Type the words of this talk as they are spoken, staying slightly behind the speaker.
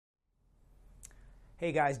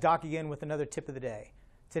Hey guys, Doc again with another tip of the day.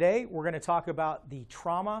 Today we're going to talk about the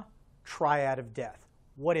trauma triad of death.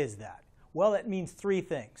 What is that? Well, it means three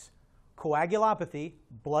things. Coagulopathy,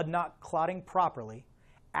 blood not clotting properly,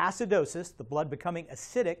 acidosis, the blood becoming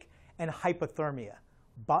acidic, and hypothermia,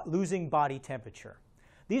 losing body temperature.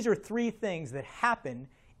 These are three things that happen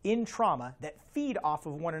in trauma that feed off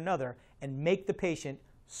of one another and make the patient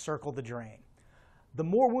circle the drain. The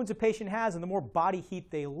more wounds a patient has and the more body heat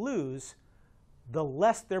they lose, the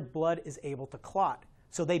less their blood is able to clot.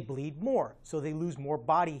 So they bleed more, so they lose more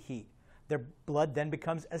body heat. Their blood then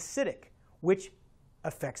becomes acidic, which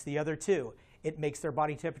affects the other two. It makes their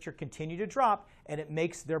body temperature continue to drop, and it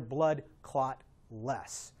makes their blood clot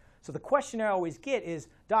less. So the question I always get is,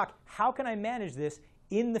 Doc, how can I manage this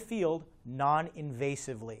in the field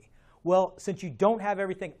non-invasively? Well, since you don't have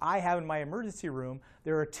everything I have in my emergency room,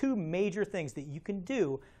 there are two major things that you can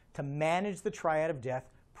do to manage the triad of death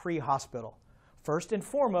pre-hospital. First and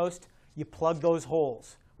foremost, you plug those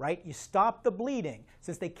holes, right? You stop the bleeding.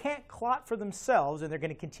 Since they can't clot for themselves and they're going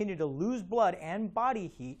to continue to lose blood and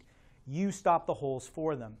body heat, you stop the holes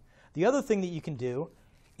for them. The other thing that you can do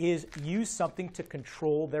is use something to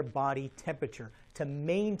control their body temperature, to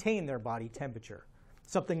maintain their body temperature.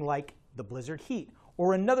 Something like the blizzard heat,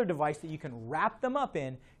 or another device that you can wrap them up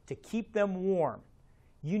in to keep them warm.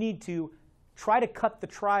 You need to try to cut the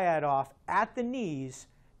triad off at the knees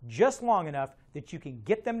just long enough that you can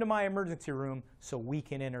get them to my emergency room so we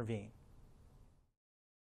can intervene.